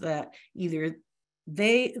traumas that either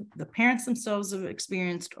the parents themselves have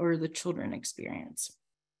experienced or the children experience.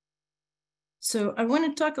 So I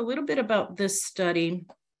want to talk a little bit about this study.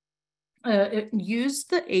 It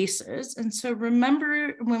used the ACEs. And so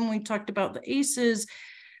remember when we talked about the ACEs,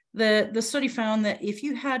 the study found that if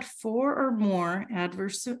you had 4 or more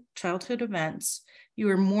adverse childhood events, you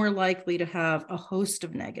were more likely to have a host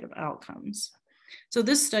of negative outcomes. So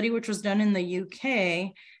this study, which was done in the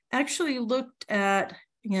UK, actually looked at,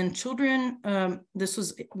 again, children, this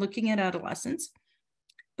was looking at adolescents,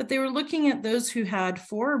 but they were looking at those who had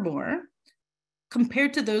 4 or more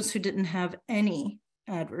compared to those who didn't have any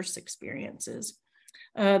adverse experiences.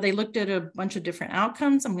 They looked at a bunch of different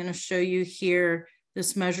outcomes. I'm going to show you here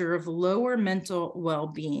this measure of lower mental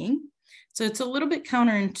well-being. So it's a little bit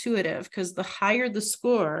counterintuitive because the higher the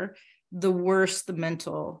score, the worse the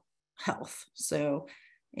mental health. So,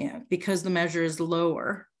 yeah, because the measure is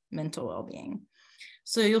lower mental well-being.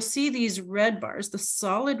 So you'll see these red bars. The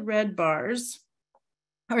solid red bars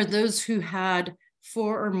are those who had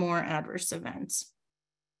 4 or more adverse events.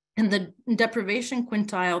 And the deprivation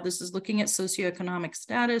quintile, this is looking at socioeconomic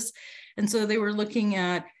status. And so they were looking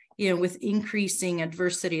at, with increasing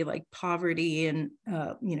adversity like poverty and,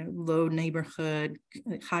 low neighborhood,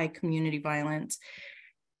 high community violence.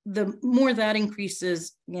 The more that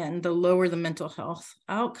increases, again, the lower the mental health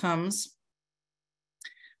outcomes.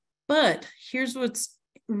 But here's what's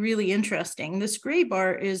really interesting. This gray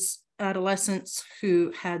bar is adolescents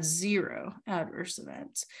who had 0 adverse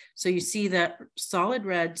events. So you see that solid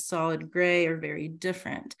red, solid gray are very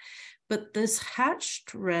different. But this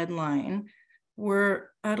hatched red line were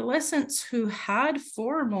adolescents who had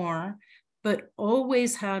 4 or more, but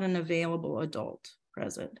always had an available adult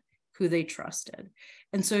present who they trusted.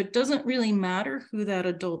 And so it doesn't really matter who that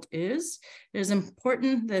adult is. It is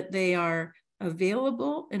important that they are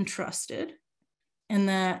available and trusted, and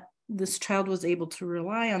that this child was able to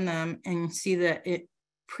rely on them, and see that it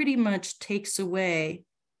pretty much takes away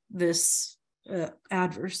this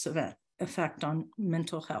adverse effect on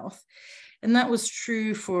mental health. And that was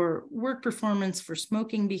true for work performance, for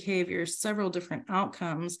smoking behavior, several different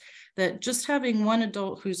outcomes, that just having one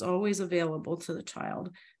adult who's always available to the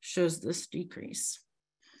child shows this decrease.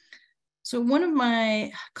 So one of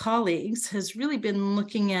my colleagues has really been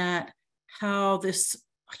looking at how this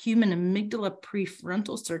human amygdala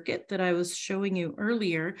prefrontal circuit that I was showing you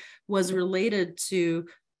earlier was related to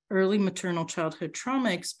early maternal childhood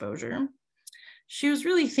trauma exposure. She was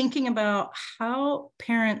really thinking about how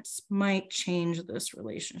parents might change this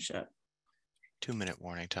relationship. 2-minute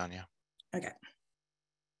warning, Tanja. Okay.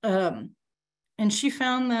 And she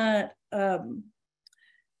found that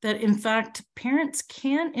that in fact, parents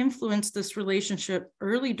can influence this relationship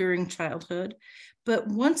early during childhood, but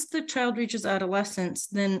once the child reaches adolescence,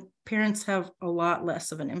 then parents have a lot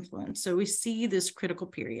less of an influence. So we see this critical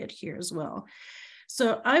period here as well.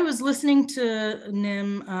 So I was listening to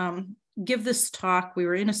Nim give this talk. We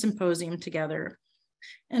were in a symposium together,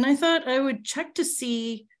 and I thought I would check to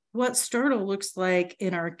see what startle looks like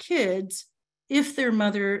in our kids if their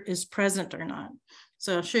mother is present or not.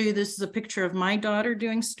 So I'll show you, this is a picture of my daughter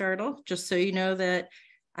doing startle, just so you know that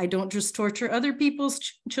I don't just torture other people's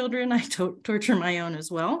children, I torture my own as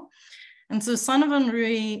well. And so Sanovan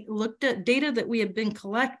Rui looked at data that we had been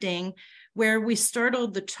collecting where we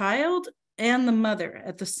startled the child and the mother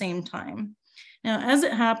at the same time. Now, as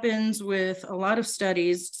it happens with a lot of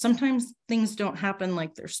studies, sometimes things don't happen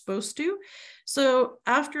like they're supposed to. So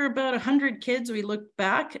after about 100 kids, we looked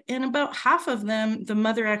back, and about half of them, the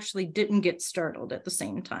mother actually didn't get startled at the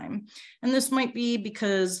same time. And this might be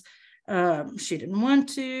because she didn't want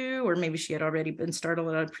to, or maybe she had already been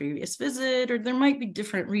startled at a previous visit, or there might be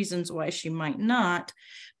different reasons why she might not.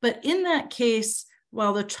 But in that case,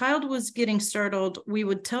 while the child was getting startled, we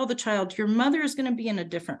would tell the child, your mother is going to be in a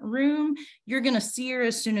different room. You're going to see her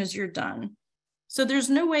as soon as you're done. So there's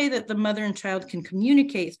no way that the mother and child can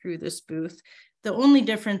communicate through this booth. The only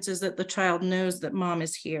difference is that the child knows that mom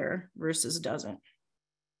is here versus doesn't.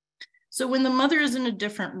 So when the mother is in a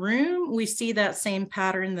different room, we see that same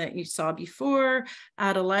pattern that you saw before.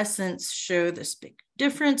 Adolescents show this big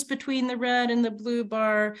difference between the red and the blue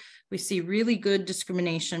bar. We see really good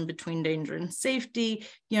discrimination between danger and safety.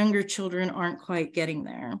 Younger children aren't quite getting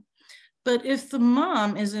there. But if the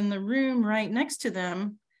mom is in the room right next to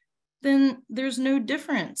them, then there's no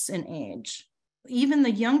difference in age. Even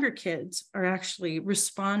the younger kids are actually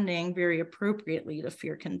responding very appropriately to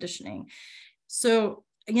fear conditioning. So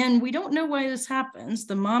again, we don't know why this happens.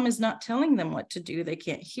 The mom is not telling them what to do. They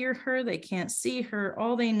can't hear her. They can't see her.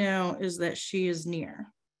 All they know is that she is near.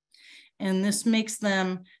 And this makes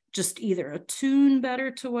them just either attune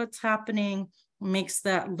better to what's happening, makes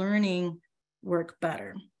that learning work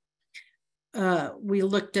better. We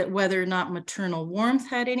looked at whether or not maternal warmth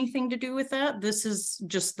had anything to do with that. This is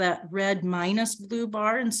just that red minus blue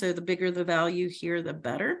bar. And so the bigger the value here, the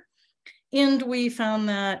better. And we found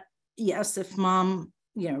that, yes, if mom,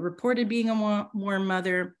 reported being a warm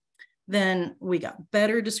mother, then we got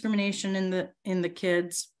better discrimination in the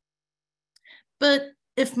kids. But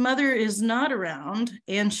if mother is not around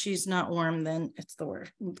and she's not warm, then it's the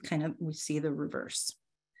worst. We see the reverse.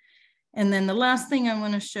 And then the last thing I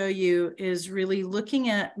want to show you is really looking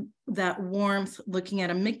at that warmth, looking at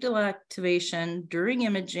amygdala activation during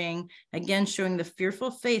imaging, again, showing the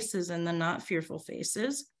fearful faces and the not fearful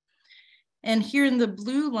faces. And here in the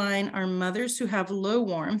blue line are mothers who have low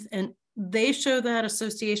warmth, and they show that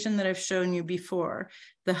association that I've shown you before.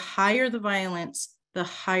 The higher the violence, the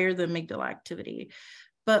higher the amygdala activity.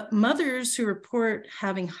 But mothers who report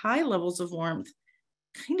having high levels of warmth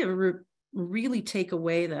kind of really take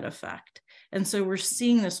away that effect. And so we're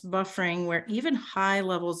seeing this buffering where even high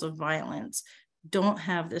levels of violence don't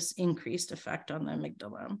have this increased effect on the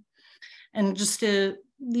amygdala. And just to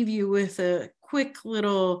leave you with a quick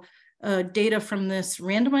little data from this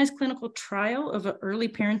randomized clinical trial of an early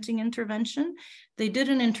parenting intervention. They did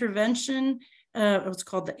an intervention, it was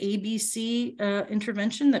called the ABC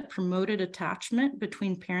intervention, that promoted attachment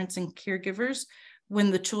between parents and caregivers when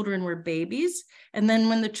the children were babies. And then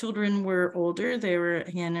when the children were older, they were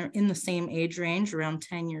in the same age range, around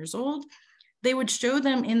 10 years old, they would show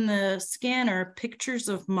them in the scanner pictures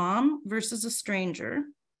of mom versus a stranger.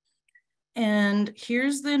 And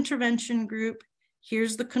here's the intervention group,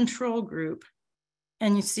 here's the control group.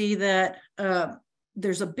 And you see that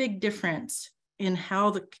there's a big difference in how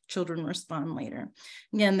the children respond later.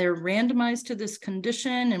 Again, they're randomized to this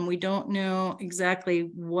condition, and we don't know exactly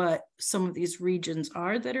what some of these regions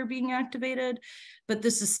are that are being activated, but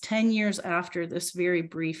this is 10 years after this very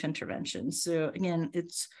brief intervention. So again,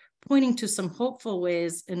 it's pointing to some hopeful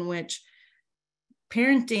ways in which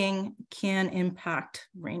parenting can impact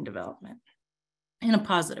brain development in a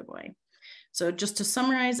positive way. So just to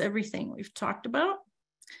summarize everything we've talked about,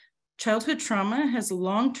 childhood trauma has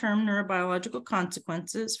long-term neurobiological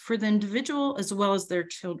consequences for the individual as well as their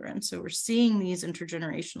children. So we're seeing these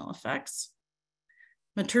intergenerational effects.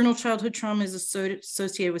 Maternal childhood trauma is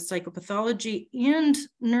associated with psychopathology and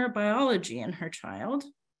neurobiology in her child.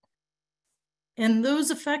 And those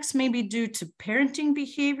effects may be due to parenting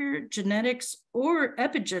behavior, genetics, or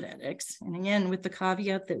epigenetics. And again, with the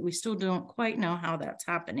caveat that we still don't quite know how that's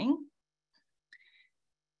happening.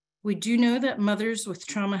 We do know that mothers with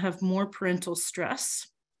trauma have more parental stress,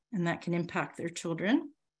 and that can impact their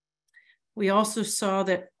children. We also saw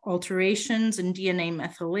that alterations in DNA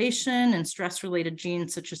methylation and stress-related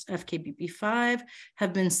genes such as FKBP5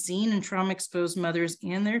 have been seen in trauma-exposed mothers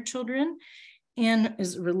and their children, and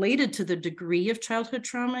is related to the degree of childhood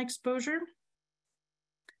trauma exposure.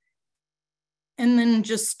 And then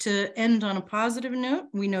just to end on a positive note,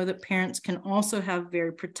 we know that parents can also have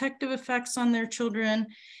very protective effects on their children,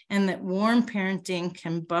 and that warm parenting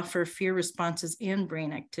can buffer fear responses and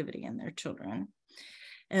brain activity in their children.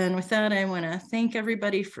 And with that, I want to thank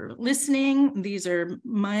everybody for listening. These are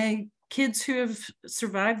my kids who have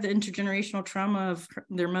survived the intergenerational trauma of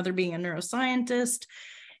their mother being a neuroscientist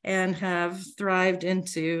and have thrived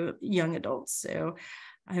into young adults. So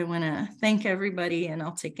I want to thank everybody, and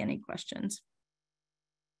I'll take any questions.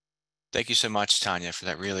 Thank you so much, Tanja, for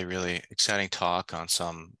that really, really exciting talk on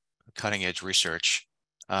some cutting edge research.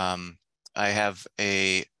 I have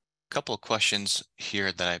a couple of questions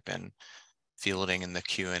here that I've been fielding in the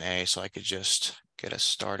Q&A, so I could just get us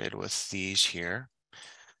started with these here.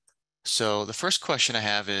 So the first question I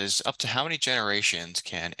have is, up to how many generations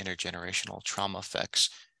can intergenerational trauma effects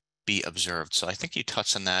be observed? So I think you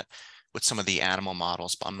touched on that with some of the animal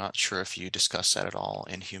models, but I'm not sure if you discussed that at all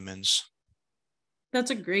in humans.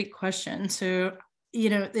 That's a great question. So,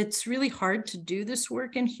 it's really hard to do this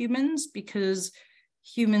work in humans because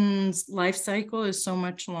humans' life cycle is so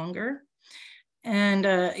much longer. And,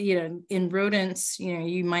 in rodents,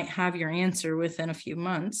 you might have your answer within a few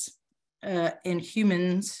months. In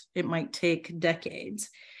humans, it might take decades.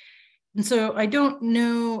 And so I don't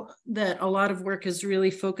know that a lot of work is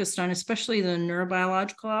really focused on, especially the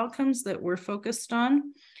neurobiological outcomes that we're focused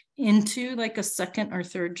on, into like a second or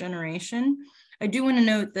third generation. I do want to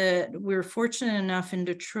note that we're fortunate enough in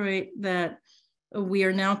Detroit that we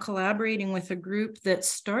are now collaborating with a group that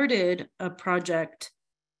started a project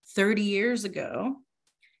 30 years ago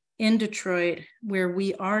in Detroit, where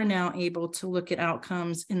we are now able to look at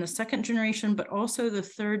outcomes in the second generation, but also the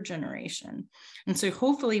third generation. And so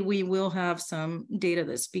hopefully we will have some data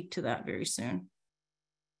that speak to that very soon.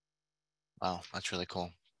 Wow, that's really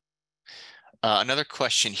cool. Another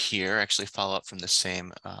question here, actually follow up from the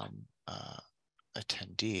same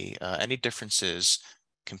attendee. Any differences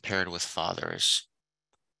compared with fathers?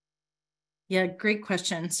 Yeah, great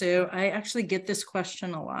question. So I actually get this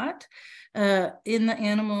question a lot. In the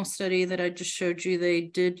animal study that I just showed you, they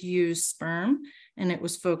did use sperm and it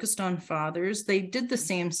was focused on fathers. They did the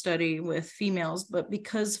same study with females, but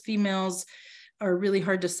because females are really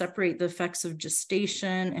hard to separate the effects of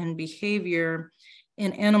gestation and behavior,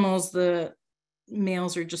 in animals, the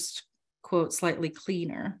males are just, quote, slightly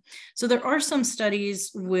cleaner. So there are some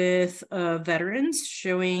studies with veterans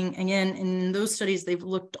showing, again, in those studies, they've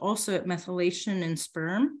looked also at methylation in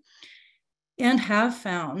sperm and have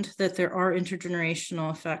found that there are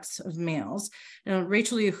intergenerational effects of males. Now,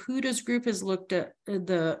 Rachel Yehuda's group has looked at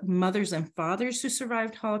the mothers and fathers who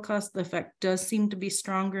survived Holocaust. The effect does seem to be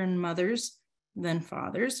stronger in mothers than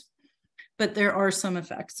fathers, but there are some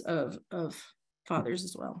effects of fathers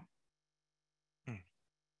as well.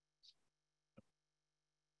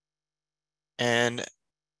 And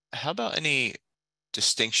how about any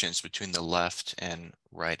distinctions between the left and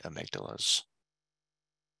right amygdalas?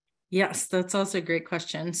 Yes, that's also a great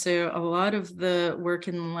question. So a lot of the work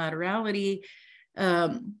in laterality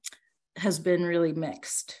has been really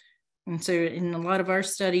mixed. And so in a lot of our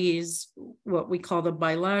studies, what we call the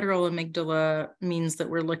bilateral amygdala means that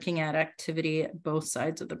we're looking at activity at both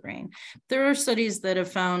sides of the brain. There are studies that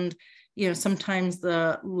have found, sometimes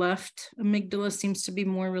the left amygdala seems to be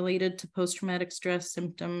more related to post-traumatic stress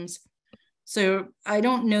symptoms. So I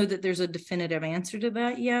don't know that there's a definitive answer to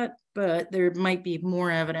that yet, but there might be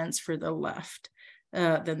more evidence for the left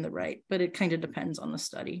than the right, but it kind of depends on the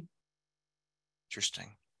study. Interesting.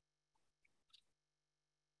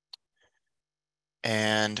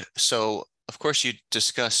 And so, of course, you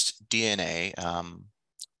discussed DNA.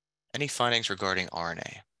 Any findings regarding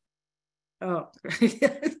RNA? Oh,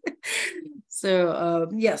 so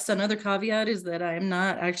yes, another caveat is that I'm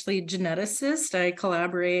not actually a geneticist. I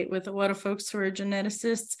collaborate with a lot of folks who are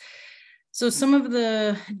geneticists. So some of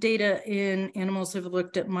the data in animals have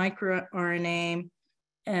looked at microRNA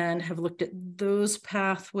and have looked at those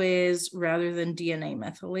pathways rather than DNA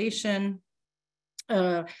methylation.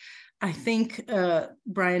 I think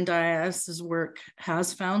Brian Dias's work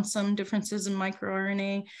has found some differences in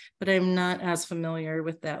microRNA, but I'm not as familiar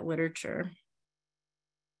with that literature.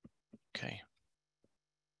 Okay.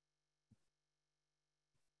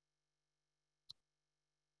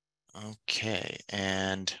 Okay,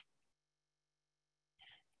 and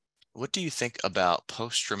what do you think about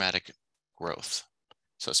post-traumatic growth?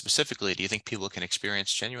 So specifically, do you think people can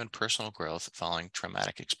experience genuine personal growth following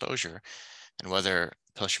traumatic exposure, and whether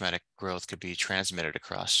post-traumatic growth could be transmitted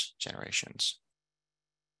across generations?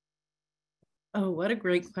 Oh, what a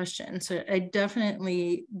great question. So I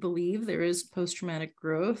definitely believe there is post-traumatic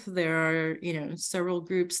growth. There are, several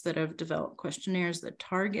groups that have developed questionnaires that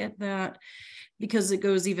target that because it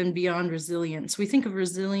goes even beyond resilience. We think of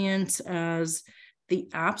resilience as the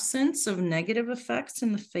absence of negative effects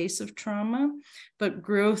in the face of trauma, but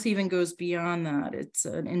growth even goes beyond that. It's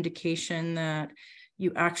an indication that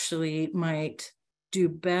you actually might do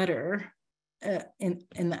better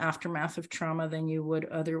in the aftermath of trauma than you would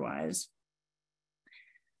otherwise.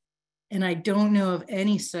 And I don't know of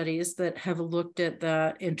any studies that have looked at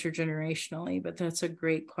that intergenerationally, but that's a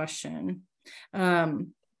great question.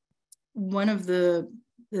 One of the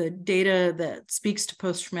data that speaks to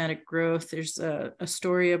post-traumatic growth, there's a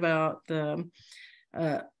story about the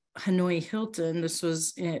Hanoi Hilton. This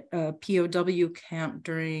was a POW camp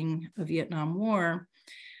during the Vietnam War,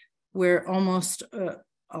 where almost a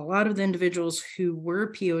lot of the individuals who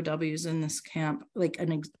were POWs in this camp, like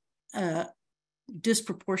a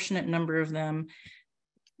disproportionate number of them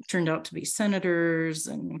turned out to be senators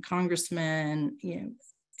and congressmen,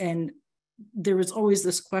 and there was always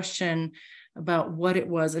this question about what it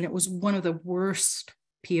was, and it was one of the worst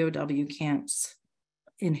POW camps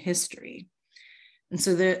in history. And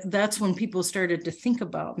so that's when people started to think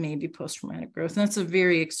about maybe post-traumatic growth. And that's a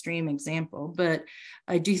very extreme example, but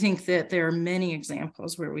I do think that there are many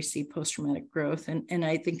examples where we see post-traumatic growth. And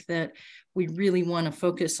I think that we really want to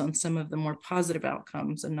focus on some of the more positive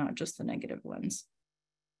outcomes and not just the negative ones.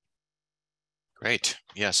 Great.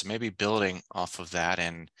 Yeah, so maybe building off of that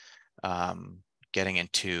and getting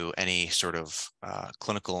into any sort of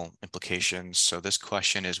clinical implications. So this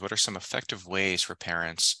question is, what are some effective ways for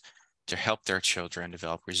parents to help their children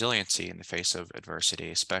develop resiliency in the face of adversity,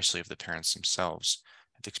 especially if the parents themselves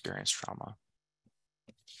have experienced trauma.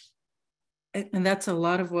 And that's a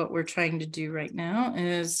lot of what we're trying to do right now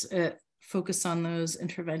is focus on those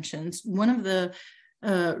interventions. One of the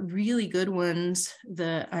really good ones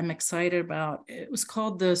that I'm excited about, it was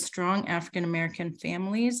called the Strong African American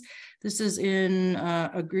Families. This is in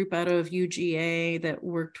a group out of UGA that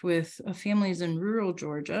worked with families in rural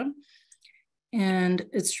Georgia. And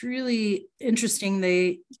it's really interesting.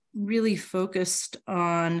 They really focused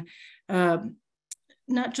on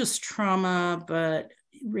not just trauma, but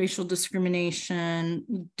racial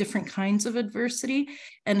discrimination, different kinds of adversity,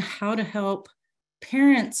 and how to help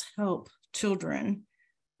parents help children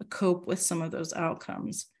cope with some of those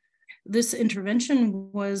outcomes. This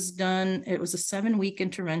intervention was done, it was a 7-week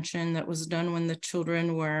intervention that was done when the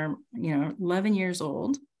children were, 11 years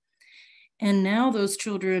old. And now those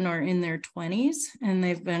children are in their 20s, and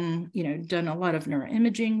they've been, done a lot of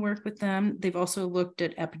neuroimaging work with them. They've also looked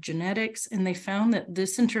at epigenetics, and they found that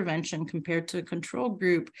this intervention compared to a control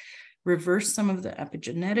group reversed some of the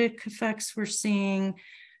epigenetic effects we're seeing,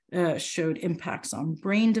 showed impacts on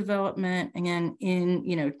brain development, again,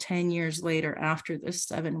 in, 10 years later after this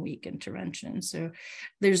 7-week intervention. So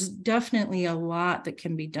there's definitely a lot that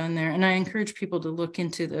can be done there. And I encourage people to look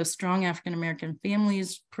into the Strong African American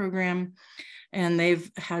Families program. And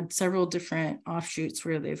they've had several different offshoots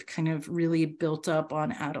where they've kind of really built up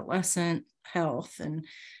on adolescent health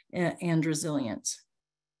and resilience.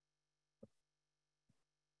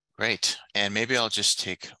 Great. And maybe I'll just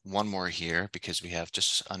take one more here because we have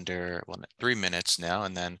just under 3 minutes now,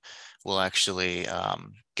 and then we'll actually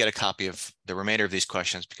get a copy of the remainder of these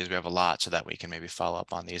questions because we have a lot so that we can maybe follow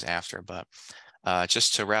up on these after. But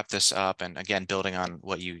just to wrap this up, and again, building on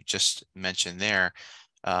what you just mentioned there,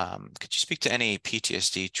 could you speak to any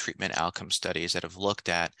PTSD treatment outcome studies that have looked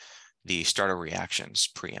at the startle reactions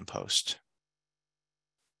pre and post?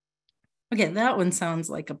 Okay, that one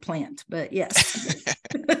sounds like a plant, but yes.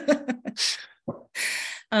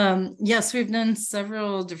 Yes, we've done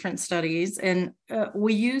several different studies, and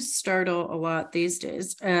we use startle a lot these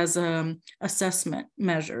days as an assessment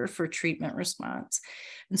measure for treatment response.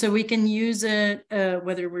 And so we can use it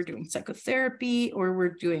whether we're doing psychotherapy or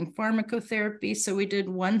we're doing pharmacotherapy. So we did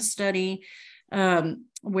one study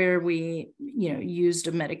where we, used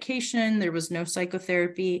a medication. There was no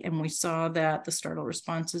psychotherapy, and we saw that the startle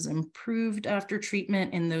responses improved after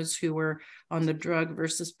treatment in those who were on the drug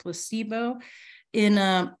versus placebo. In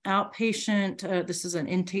outpatient, this is an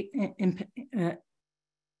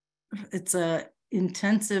it's a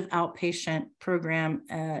intensive outpatient program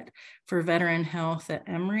for veteran health at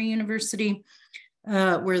Emory University,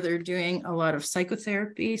 where they're doing a lot of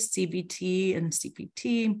psychotherapy, CBT and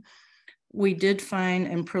CPT. We did find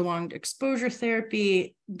in prolonged exposure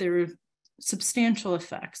therapy, there were substantial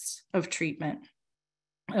effects of treatment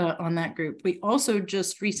on that group. We also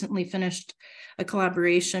just recently finished a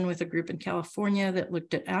collaboration with a group in California that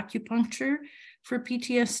looked at acupuncture for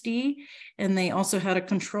PTSD, and they also had a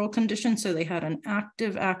control condition. So they had an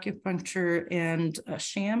active acupuncture and a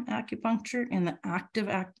sham acupuncture, and the active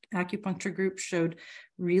acupuncture group showed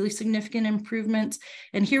really significant improvements.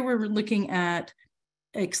 And here we're looking at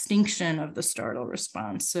extinction of the startle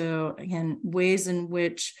response. So again, ways in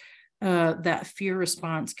which that fear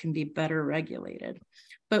response can be better regulated.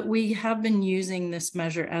 But we have been using this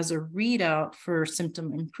measure as a readout for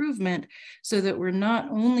symptom improvement so that we're not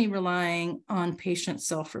only relying on patient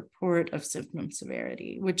self-report of symptom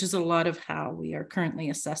severity, which is a lot of how we are currently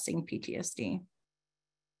assessing PTSD.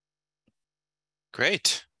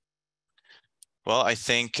 Great. Well, I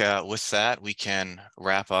think with that, we can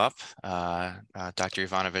wrap up. Dr.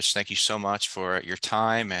 Jovanovic, thank you so much for your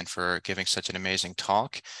time and for giving such an amazing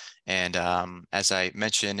talk. And as I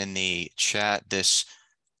mentioned in the chat, this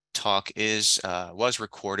talk was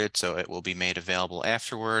recorded, so it will be made available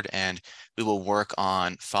afterward, and we will work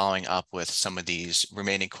on following up with some of these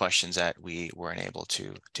remaining questions that we weren't able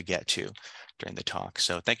to get to during the talk.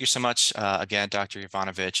 So thank you so much again, Dr.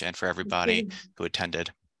 Jovanovic, and for everybody who attended.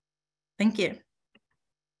 Thank you.